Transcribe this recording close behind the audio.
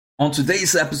On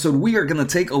today's episode, we are going to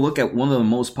take a look at one of the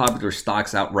most popular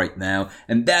stocks out right now,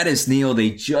 and that is NIO.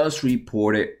 They just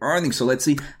reported earnings, so let's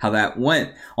see how that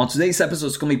went. On today's episode,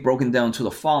 it's going to be broken down to the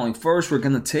following. First, we're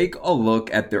going to take a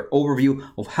look at their overview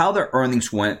of how their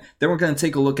earnings went. Then we're going to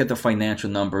take a look at the financial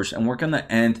numbers, and we're going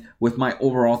to end with my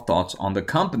overall thoughts on the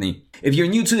company. If you're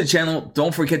new to the channel,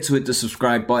 don't forget to hit the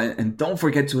subscribe button, and don't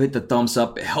forget to hit the thumbs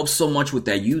up. It helps so much with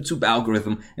that YouTube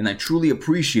algorithm, and I truly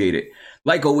appreciate it.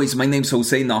 Like always, my name's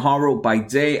Jose Najarro. By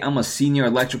day, I'm a senior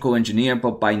electrical engineer,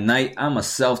 but by night, I'm a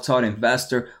self-taught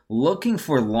investor looking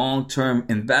for long-term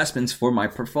investments for my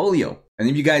portfolio. And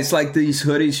if you guys like these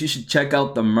hoodies, you should check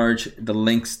out the merch, the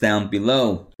links down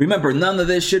below. Remember, none of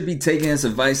this should be taken as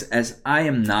advice as I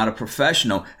am not a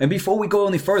professional. And before we go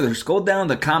any further, scroll down in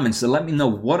the comments and let me know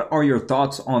what are your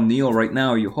thoughts on NIO right now.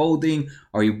 Are you holding?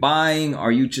 Are you buying?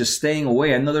 Are you just staying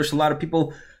away? I know there's a lot of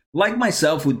people like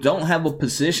myself who don't have a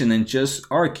position and just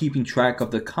are keeping track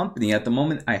of the company. At the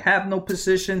moment, I have no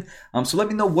position. So let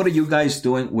me know, what are you guys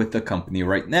doing with the company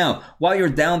right now? While you're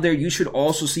down there, you should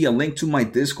also see a link to my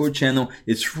Discord channel.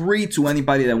 It's free to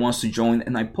anybody that wants to join,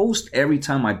 and I post every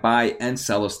time I buy and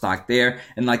sell a stock there.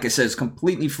 And like I said, it's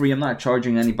completely free. I'm not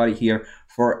charging anybody here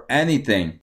for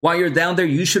anything. While you're down there,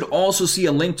 you should also see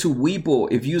a link to Webull.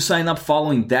 If you sign up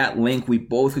following that link, we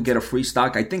both could get a free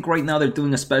stock. I think right now they're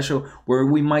doing a special where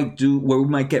we might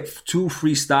get 2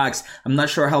 free stocks. I'm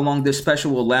not sure how long this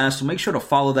special will last, so make sure to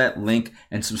follow that link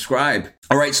and subscribe.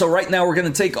 All right, so right now we're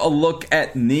going to take a look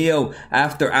at NIO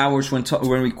after hours when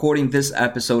recording this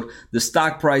episode. The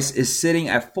stock price is sitting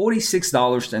at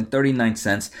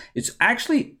 $46.39. It's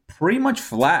actually pretty much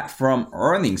flat from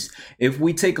earnings. If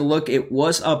we take a look, it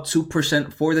was up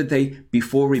 2% for the day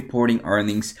before reporting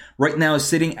earnings. Right now it's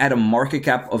sitting at a market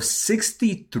cap of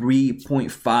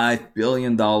 $63.5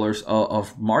 billion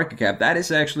of market cap. That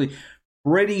is actually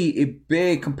pretty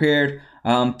big compared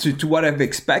to what I've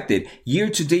expected.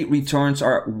 Year-to-date returns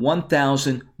are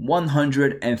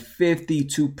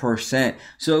 1,152%.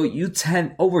 So you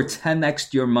over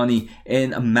 10x your money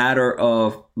in a matter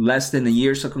of less than a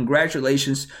year. So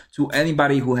congratulations to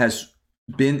anybody who has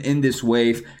been in this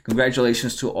wave.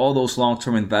 Congratulations to all those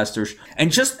long-term investors.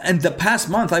 And just in the past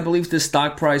month, I believe this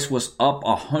stock price was up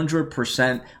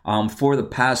 100% for the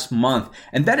past month.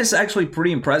 And that is actually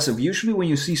pretty impressive. Usually when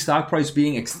you see stock price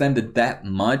being extended that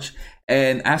much,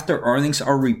 and after earnings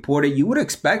are reported, you would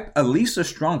expect at least a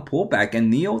strong pullback.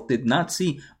 And NIO did not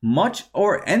see much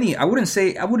or any. I would say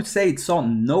it saw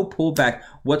no pullback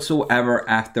whatsoever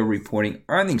after reporting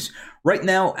earnings. Right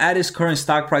now, at its current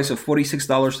stock price of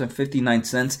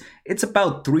 $46.59, it's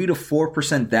about 3 to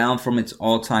 4% down from its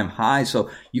all-time high. So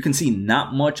you can see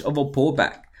not much of a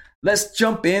pullback. Let's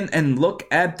jump in and look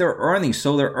at their earnings.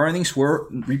 So their earnings were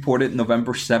reported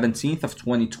November 17th of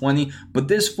 2020, but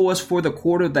this was for the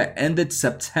quarter that ended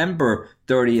September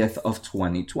 30th of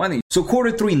 2020. So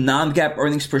quarter 3 non-GAAP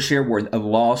earnings per share were a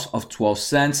loss of 12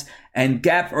 cents and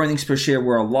GAAP earnings per share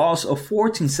were a loss of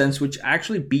 14 cents, which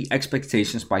actually beat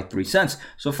expectations by 3 cents.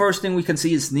 So first thing we can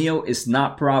see is NIO is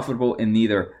not profitable in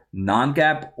neither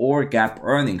non-GAAP or GAAP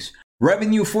earnings.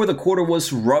 Revenue for the quarter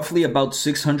was roughly about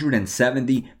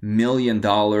 $670 million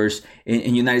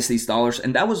in United States dollars,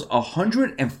 and that was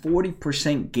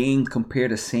 140% gain compared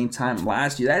to same time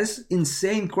last year. That is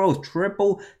insane growth.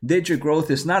 Triple-digit growth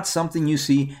is not something you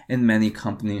see in many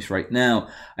companies right now.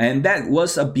 And that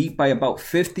was a beat by about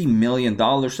 $50 million,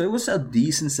 so it was a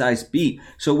decent-sized beat.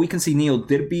 So we can see NIO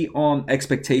did beat on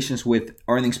expectations with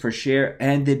earnings per share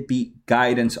and did beat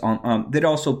guidance did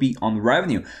also beat on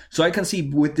revenue. So I can see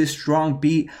with this strong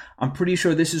beat, I'm pretty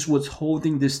sure this is what's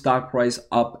holding this stock price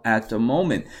up at the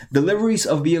moment. Deliveries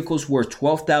of vehicles were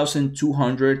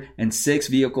 12,206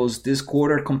 vehicles this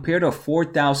quarter compared to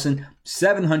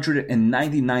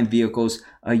 4,799 vehicles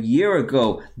a year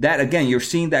ago. That again, you're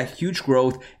seeing that huge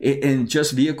growth in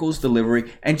just vehicles delivery.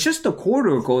 And just a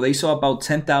quarter ago, they saw about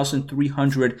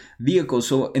 10,300 vehicles.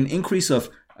 So an increase of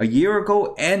a year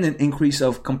ago and an increase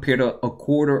of compared to a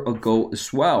quarter ago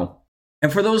as well.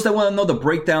 And for those that want to know the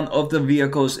breakdown of the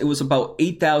vehicles, it was about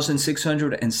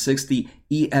 8,660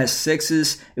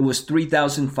 ES6s, it was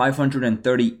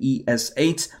 3,530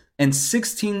 ES8s, and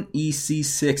 16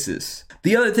 EC6s.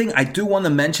 The other thing I do want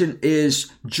to mention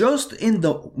is just in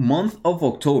the month of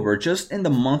October,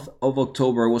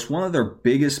 was one of their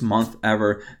biggest month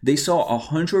ever. They saw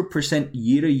 100%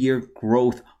 year-to-year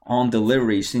growth on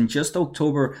deliveries. In just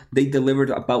October, they delivered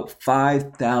about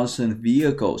 5,000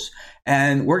 vehicles.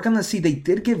 And we're going to see they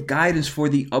did give guidance for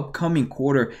the upcoming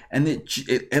quarter, and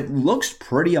it looks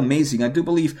pretty amazing. I do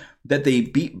believe that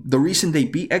the reason they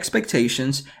beat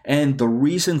expectations and the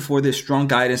reason for this strong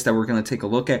guidance that we're going to take a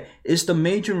look at is the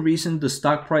major reason the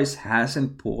stock price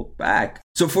hasn't pulled back.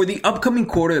 So for the upcoming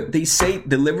quarter, they say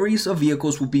deliveries of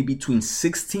vehicles will be between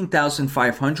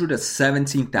 16,500 to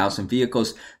 17,000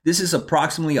 vehicles. This is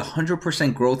approximately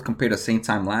 100% growth compared to the same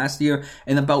time last year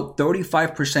and about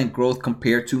 35% growth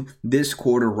compared to this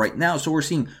quarter right now. So we're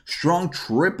seeing strong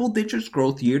triple digits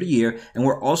growth year to year, and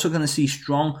we're also going to see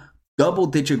strong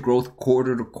double-digit growth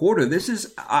quarter to quarter. This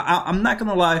is, I'm not going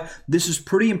to lie, this is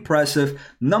pretty impressive.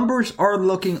 Numbers are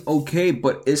looking okay,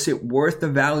 but is it worth the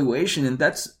valuation? And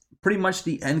that's pretty much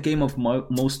the end game of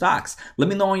most stocks. Let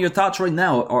me know on your thoughts right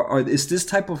now. Is this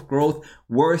type of growth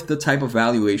worth the type of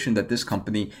valuation that this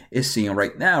company is seeing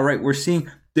right now? Right, we're seeing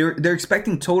they're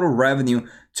expecting total revenue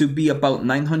to be about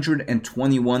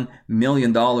 $921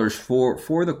 million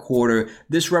for the quarter.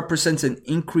 This represents an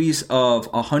increase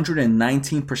of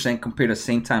 119% compared to the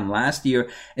same time last year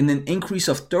and an increase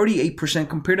of 38%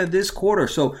 compared to this quarter.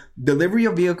 So delivery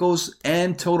of vehicles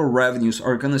and total revenues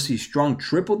are going to see strong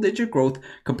triple-digit growth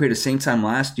compared to the same time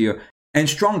last year and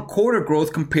strong quarter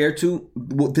growth compared to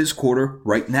this quarter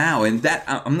right now. And that,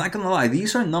 I'm not going to lie,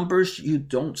 these are numbers you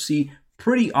don't see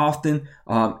pretty often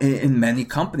in many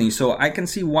companies. So I can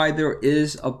see why there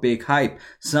is a big hype.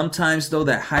 Sometimes though,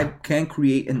 that hype can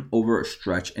create an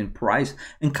overstretch in price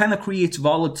and kind of creates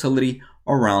volatility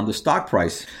around the stock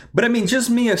price. But I mean,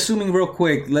 just me assuming real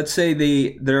quick, let's say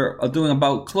they're doing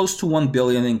about close to 1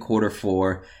 billion in quarter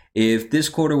four. If this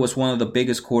quarter was one of the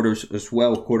biggest quarters as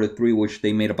well, quarter three, which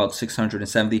they made about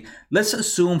 670, let's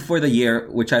assume for the year,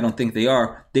 which I don't think they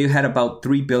are, they had about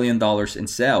 $3 billion in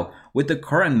sale. With the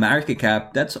current market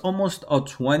cap, that's almost a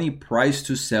 20 price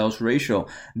to sales ratio.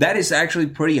 That is actually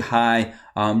pretty high.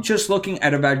 Just looking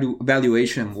at a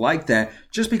valuation like that,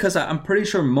 just because I'm pretty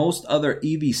sure most other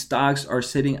EV stocks are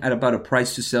sitting at about a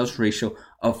price to sales ratio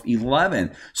of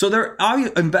 11. So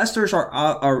investors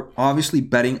are obviously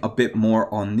betting a bit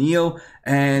more on NIO.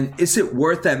 And is it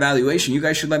worth that valuation? You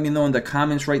guys should let me know in the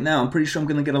comments right now. I'm pretty sure I'm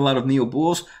going to get a lot of NIO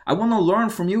bulls. I want to learn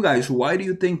from you guys. Why do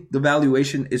you think the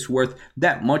valuation is worth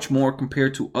that much more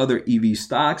compared to other EV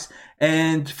stocks?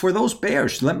 And for those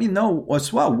bears, let me know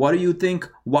as well. What do you think?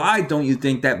 Why don't you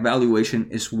think that valuation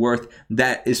is worth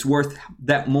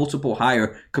that multiple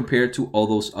higher compared to all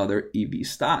those other EV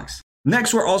stocks?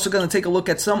 Next, we're also going to take a look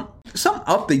at some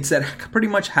updates that pretty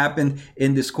much happened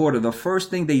in this quarter. The first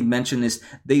thing they mentioned is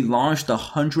they launched a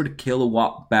 100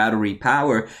 kilowatt battery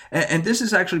power. And this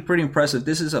is actually pretty impressive.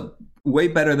 This is a way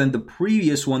better than the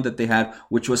previous one that they had,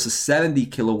 which was a 70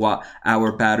 kilowatt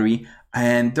hour battery.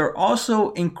 And they're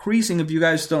also increasing, if you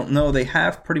guys don't know, they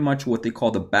have pretty much what they call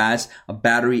the BaaS, a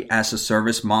battery as a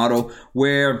service model,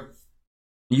 where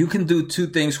you can do two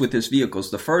things with these vehicles.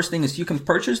 The first thing is you can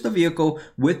purchase the vehicle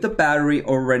with the battery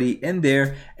already in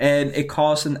there and it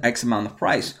costs an X amount of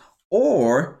price.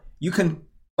 Or you can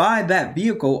buy that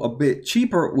vehicle a bit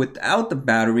cheaper without the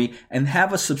battery and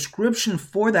have a subscription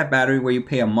for that battery where you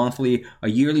pay a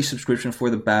yearly subscription for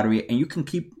the battery and you can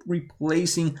keep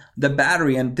replacing the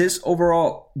battery. And this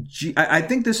overall, I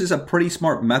think this is a pretty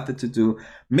smart method to do,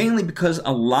 mainly because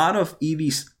a lot of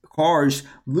EVs cars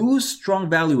lose strong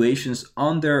valuations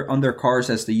on their cars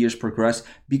as the years progress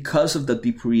because of the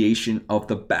depreciation of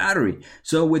the battery.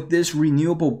 So with this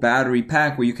renewable battery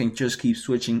pack where you can just keep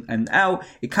switching and out,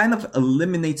 it kind of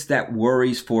eliminates that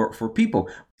worries for people.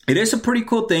 It is a pretty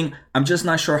cool thing. I'm just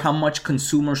not sure how much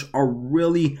consumers are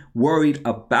really worried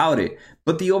about it.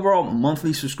 But the overall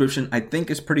monthly subscription, I think,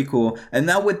 is pretty cool. And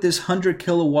now with this 100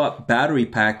 kilowatt battery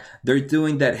pack, they're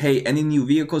doing that, hey, any new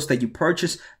vehicles that you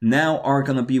purchase now are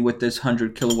going to be with this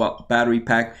 100 kilowatt battery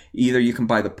pack. Either you can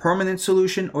buy the permanent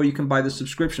solution or you can buy the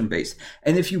subscription base.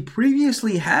 And if you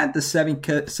previously had the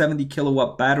 70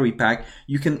 kilowatt battery pack,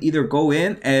 you can either go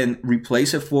in and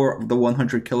replace it for the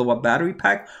 100 kilowatt battery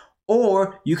pack,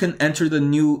 or you can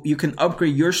you can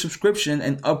upgrade your subscription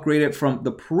and upgrade it from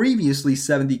the previously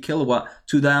 70 kilowatt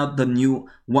to now the new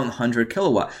 100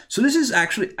 kilowatt. So this is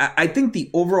actually, I think the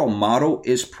overall model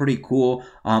is pretty cool.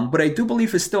 But I do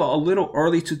believe it's still a little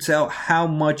early to tell how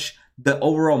much the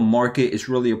overall market is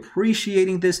really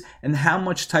appreciating this and how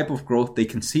much type of growth they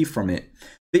can see from it.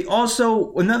 They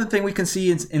also, another thing we can see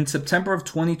in September of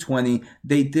 2020,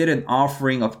 they did an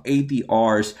offering of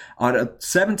ADRs at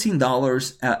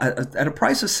 $17, at a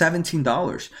price of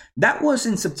 $17. That was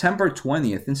in September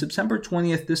 20th. In September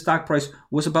 20th, this stock price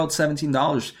was about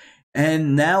 $17.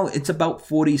 And now it's about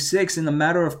 46 in a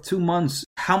matter of 2 months.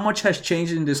 How much has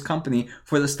changed in this company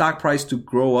for the stock price to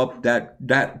grow up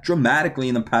that dramatically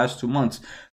in the past 2 months?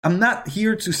 I'm not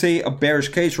here to say a bearish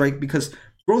case, right? Because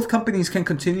growth companies can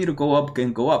continue to go up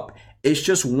and go up. It's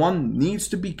just one needs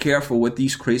to be careful with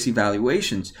these crazy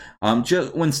valuations.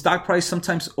 Just when stock price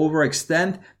sometimes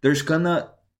overextend, there's gonna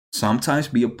sometimes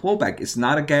be a pullback. It's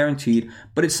not a guaranteed,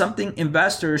 but it's something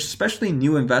investors, especially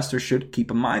new investors, should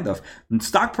keep in mind of. And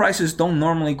stock prices don't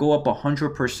normally go up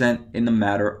 100% in a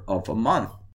matter of a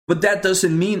month. But that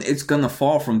doesn't mean it's going to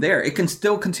fall from there. It can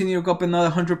still continue to go up another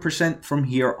 100% from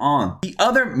here on. The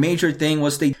other major thing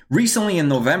was they recently in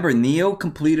November, NIO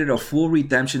completed a full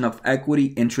redemption of equity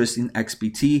interest in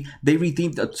XBT. They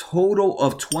redeemed a total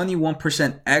of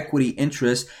 21% equity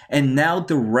interest and now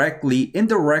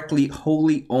indirectly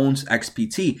wholly owns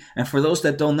XBT. And for those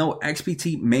that don't know,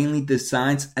 XBT mainly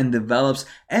designs and develops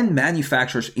and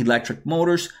manufactures electric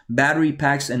motors, battery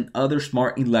packs, and other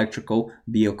smart electrical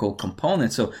vehicle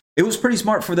components. So it was pretty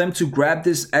smart for them to grab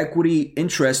this equity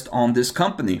interest on this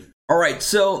company. All right,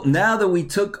 so now that we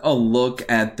took a look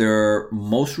at their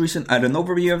most recent, at an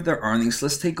overview of their earnings,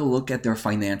 let's take a look at their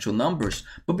financial numbers.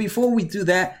 But before we do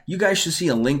that, you guys should see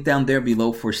a link down there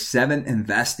below for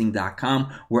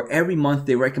 7investing.com, where every month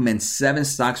they recommend 7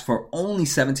 stocks for only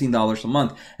 $17 a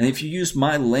month. And if you use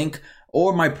my link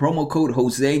or my promo code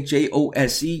Jose,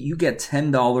 Jose, you get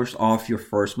 $10 off your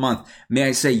first month. May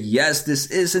I say, yes, this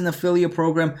is an affiliate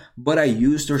program, but I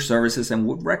use their services and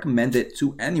would recommend it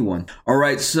to anyone. All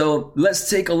right, so let's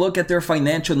take a look at their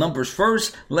financial numbers.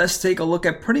 First, let's take a look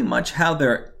at pretty much how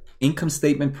their income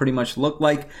statement pretty much looked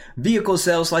like. Vehicle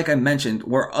sales, like I mentioned,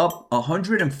 were up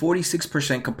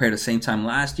 146% compared to the same time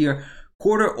last year.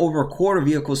 Quarter over quarter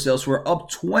vehicle sales were up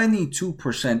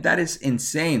 22%. That is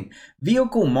insane.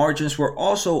 Vehicle margins were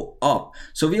also up.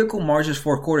 So vehicle margins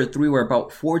for quarter 3 were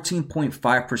about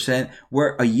 14.5%,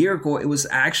 where a year ago it was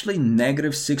actually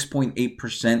negative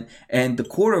 6.8%. And the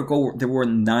quarter ago they were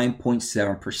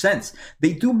 9.7%.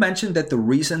 They do mention that the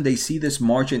reason they see this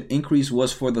margin increase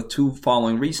was for the 2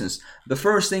 following reasons. The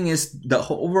first thing is the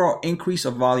overall increase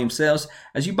of volume sales.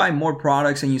 As you buy more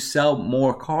products and you sell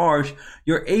more cars,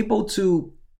 you're able to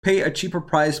pay a cheaper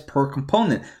price per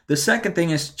component. The second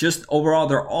thing is just overall,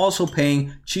 they're also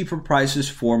paying cheaper prices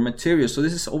for materials. So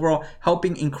this is overall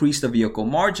helping increase the vehicle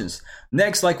margins.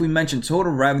 Next, like we mentioned,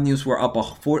 total revenues were up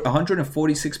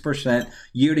 146%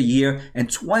 year to year and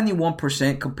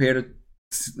 21% compared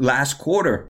to last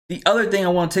quarter. The other thing I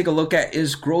want to take a look at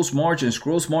is gross margins.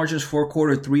 Gross margins for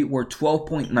quarter 3 were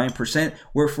 12.9%,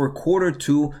 where for quarter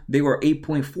 2 they were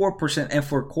 8.4%, and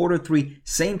for quarter 3,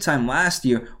 same time last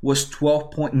year, was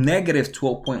negative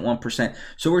 12.1%.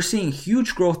 So we're seeing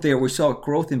huge growth there. We saw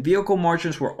growth in vehicle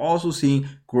margins. We're also seeing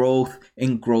growth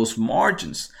in gross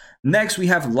margins. Next, we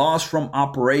have loss from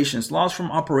operations. Loss from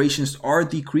operations are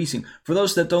decreasing. For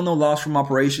those that don't know loss from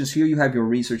operations, here you have your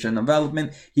research and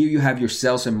development. Here you have your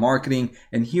sales and marketing.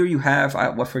 And here you have,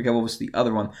 I forget what was the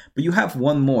other one, but you have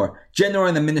one more, general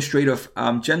and administrative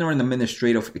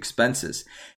expenses.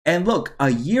 And look,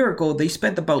 a year ago, they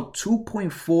spent about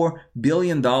 $2.4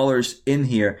 billion in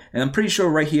here. And I'm pretty sure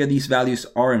right here, these values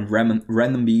are in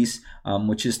renminbis,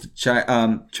 which is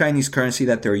the Chinese currency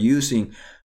that they're using.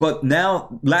 But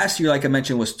now, last year, like I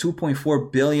mentioned, was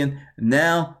 2.4 billion.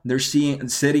 Now they're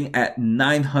sitting at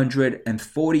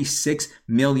 946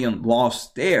 million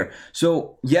loss there.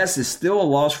 So yes, it's still a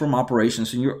loss from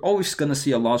operations, and you're always going to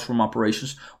see a loss from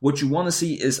operations. What you want to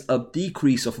see is a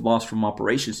decrease of loss from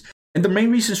operations. And the main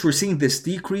reasons we're seeing this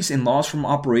decrease in loss from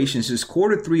operations is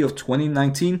quarter 3 of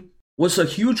 2019 was a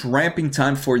huge ramping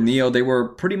time for NIO. They were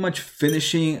pretty much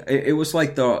finishing. It was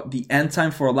like the end time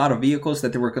for a lot of vehicles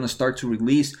that they were going to start to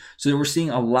release. So they were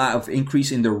seeing a lot of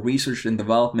increase in their research and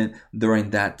development during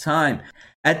that time.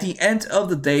 At the end of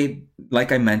the day,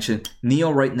 like I mentioned,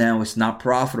 NIO right now is not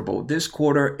profitable. This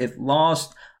quarter, it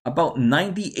lost about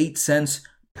 98 cents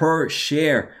per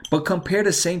share, but compared to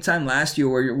the same time last year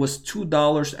where it was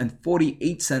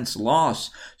 $2.48 loss.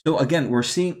 So again, we're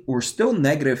still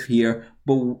negative here,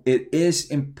 but it is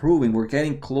improving. We're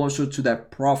getting closer to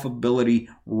that profitability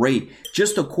rate.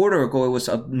 Just a quarter ago, it was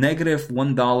a negative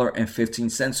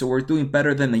 $1.15. So we're doing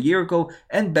better than a year ago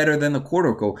and better than a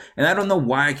quarter ago. And I don't know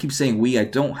why I keep saying we. I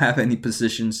don't have any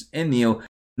positions in NIO.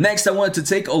 Next, I wanted to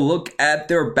take a look at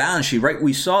their balance sheet, right?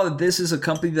 We saw that this is a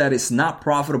company that is not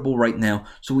profitable right now.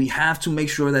 So we have to make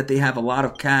sure that they have a lot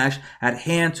of cash at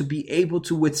hand to be able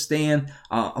to withstand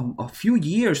a few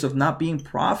years of not being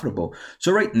profitable.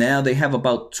 So right now they have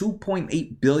about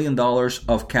 $2.8 billion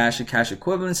of cash and cash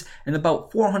equivalents and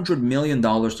about $400 million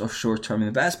of short-term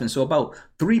investments. So about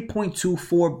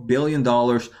 $3.24 billion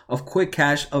of quick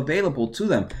cash available to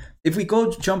them. If we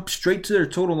jump straight to their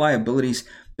total liabilities,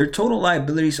 their total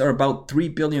liabilities are about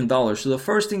 $3 billion. So the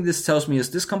first thing this tells me is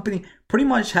this company pretty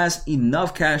much has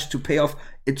enough cash to pay off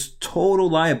its total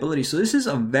liability. So this is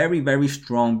a very, very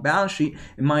strong balance sheet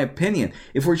in my opinion.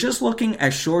 If we're just looking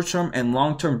at short-term and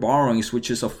long-term borrowings,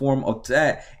 which is a form of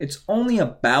debt, it's only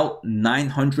about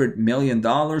 $900 million.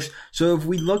 So if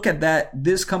we look at that,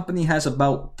 this company has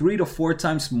about 3 to 4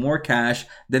 times more cash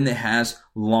than it has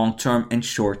long-term and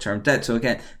short-term debt. So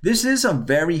again, this is a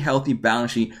very healthy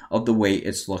balance sheet of the way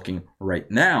it's looking right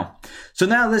now. So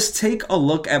now let's take a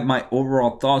look at my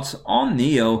overall thoughts on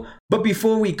NIO. But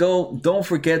before we go, don't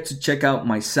forget to check out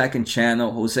my second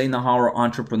channel, Jose Najarro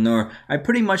Entrepreneur. I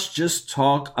pretty much just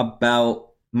talk about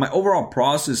my overall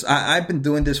process. I've been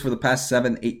doing this for the past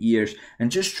 7-8 years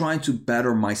and just trying to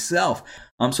better myself.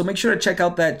 So make sure to check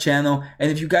out that channel.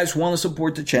 And if you guys want to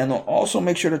support the channel, also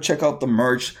make sure to check out the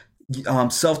merch.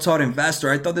 Self-taught investor.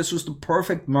 I thought this was the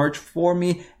perfect merch for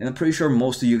me, and I'm pretty sure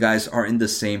most of you guys are in the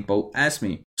same boat as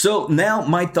me. So now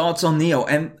my thoughts on NIO,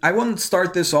 and I want to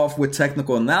start this off with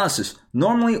technical analysis.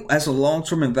 Normally, as a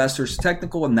long-term investor,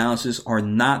 technical analysis are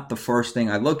not the first thing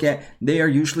I look at. They are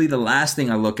usually the last thing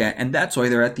I look at, and that's why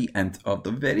they're at the end of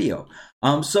the video.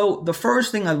 So the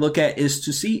first thing I look at is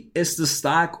to see, is the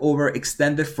stock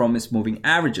overextended from its moving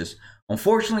averages?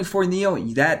 Unfortunately for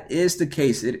NIO, that is the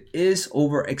case. It is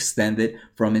overextended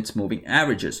from its moving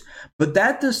averages. But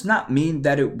that does not mean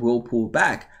that it will pull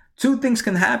back. Two things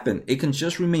can happen. It can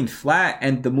just remain flat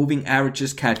and the moving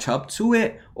averages catch up to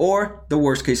it, or the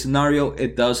worst case scenario,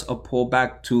 it does a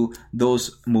pullback to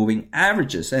those moving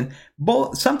averages. And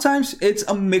both, sometimes it's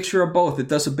a mixture of both. It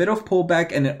does a bit of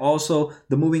pullback and it also,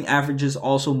 the moving averages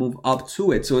also move up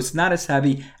to it. So it's not as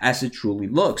heavy as it truly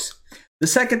looks. The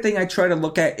second thing I try to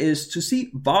look at is to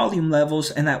see volume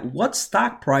levels and at what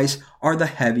stock price are the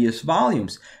heaviest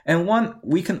volumes. And one,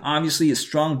 we can obviously, a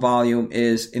strong volume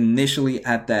is initially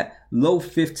at that low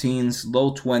 15s,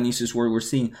 low 20s is where we're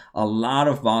seeing a lot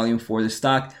of volume for the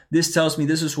stock. This tells me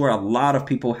this is where a lot of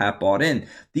people have bought in.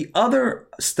 The other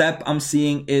step I'm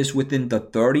seeing is within the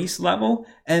 30s level,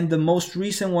 and the most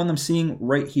recent one I'm seeing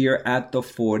right here at the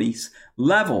 40s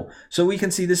level. So we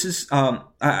can see this is,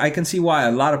 I can see why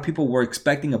a lot of people were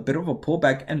expecting a bit of a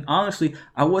pullback, and honestly,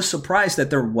 I was surprised that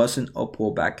there wasn't a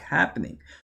pullback happening.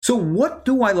 So what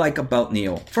do I like about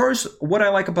NIO? First, what I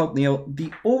like about NIO,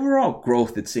 the overall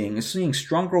growth it's seeing is seeing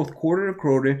strong growth quarter to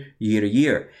quarter, year to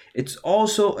year. It's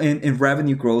also in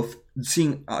revenue growth,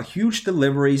 seeing huge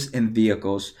deliveries in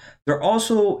vehicles. They're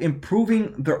also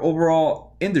improving their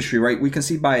overall industry, right? We can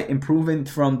see by improving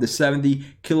from the 70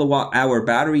 kilowatt hour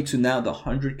battery to now the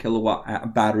 100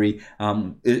 kilowatt battery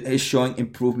is showing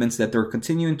improvements that they're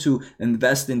continuing to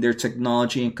invest in their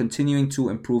technology and continuing to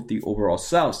improve the overall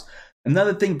cells.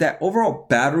 Another thing, that overall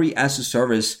battery as a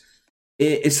service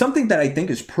is something that I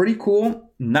think is pretty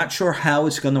cool. Not sure how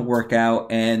it's going to work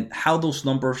out and how those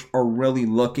numbers are really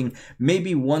looking.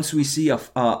 Maybe once we see a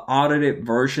audited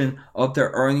version of their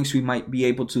earnings, we might be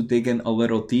able to dig in a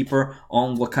little deeper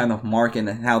on what kind of market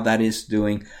and how that is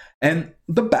doing. And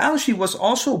the balance sheet was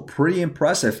also pretty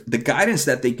impressive. The guidance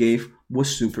that they gave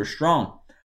was super strong.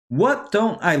 What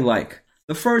don't I like?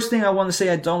 The first thing I want to say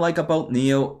I don't like about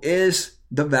NIO is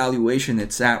the valuation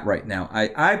it's at right now.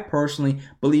 I personally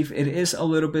believe it is a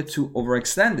little bit too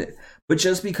overextended. But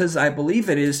just because I believe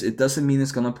it is, it doesn't mean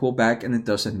it's going to pull back, and it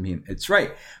doesn't mean it's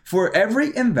right. For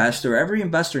every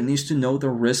investor needs to know the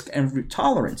risk and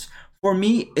tolerance. For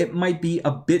me, it might be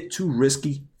a bit too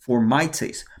risky for my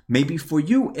taste. Maybe for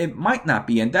you, it might not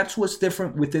be. And that's what's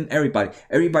different within everybody.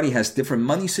 Everybody has different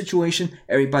money situation.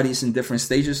 Everybody's in different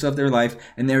stages of their life,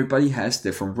 and everybody has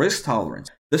different risk tolerance.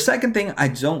 The second thing I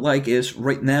don't like is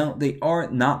right now they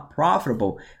are not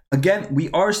profitable. Again, we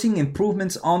are seeing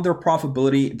improvements on their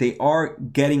profitability. They are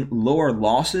getting lower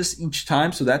losses each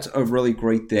time. So that's a really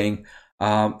great thing.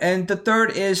 And the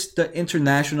third is the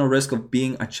international risk of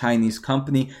being a Chinese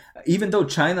company. Even though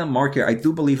China market, I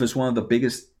do believe, is one of the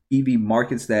biggest EV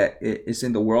markets that is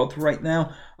in the world right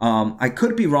now. I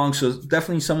could be wrong, so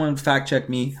definitely someone fact check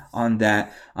me on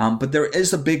that. But there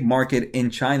is a big market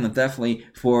in China, definitely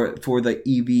for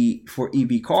the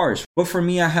EV cars. But for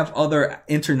me, I have other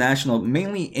international,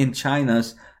 mainly in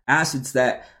China's assets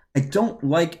that I don't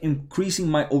like increasing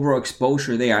my overall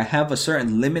exposure there. I have a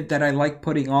certain limit that I like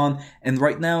putting on, and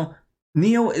right now,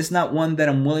 NIO is not one that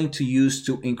I'm willing to use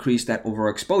to increase that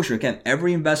overall exposure. Again,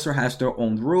 every investor has their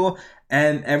own rule,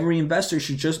 and every investor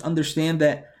should just understand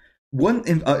that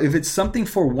if it's something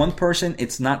for one person,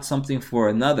 it's not something for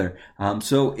another.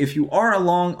 So if you are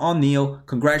along on NIO,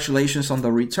 congratulations on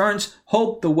the returns.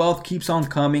 Hope the wealth keeps on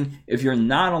coming. If you're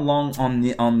not along on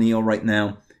NIO right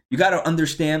now, you got to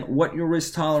understand what your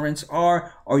risk tolerance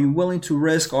are. Are you willing to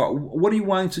risk, or what are you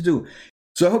willing to do?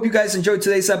 So I hope you guys enjoyed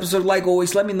today's episode. Like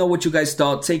always, let me know what you guys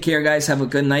thought. Take care, guys. Have a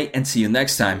good night, and see you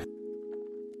next time.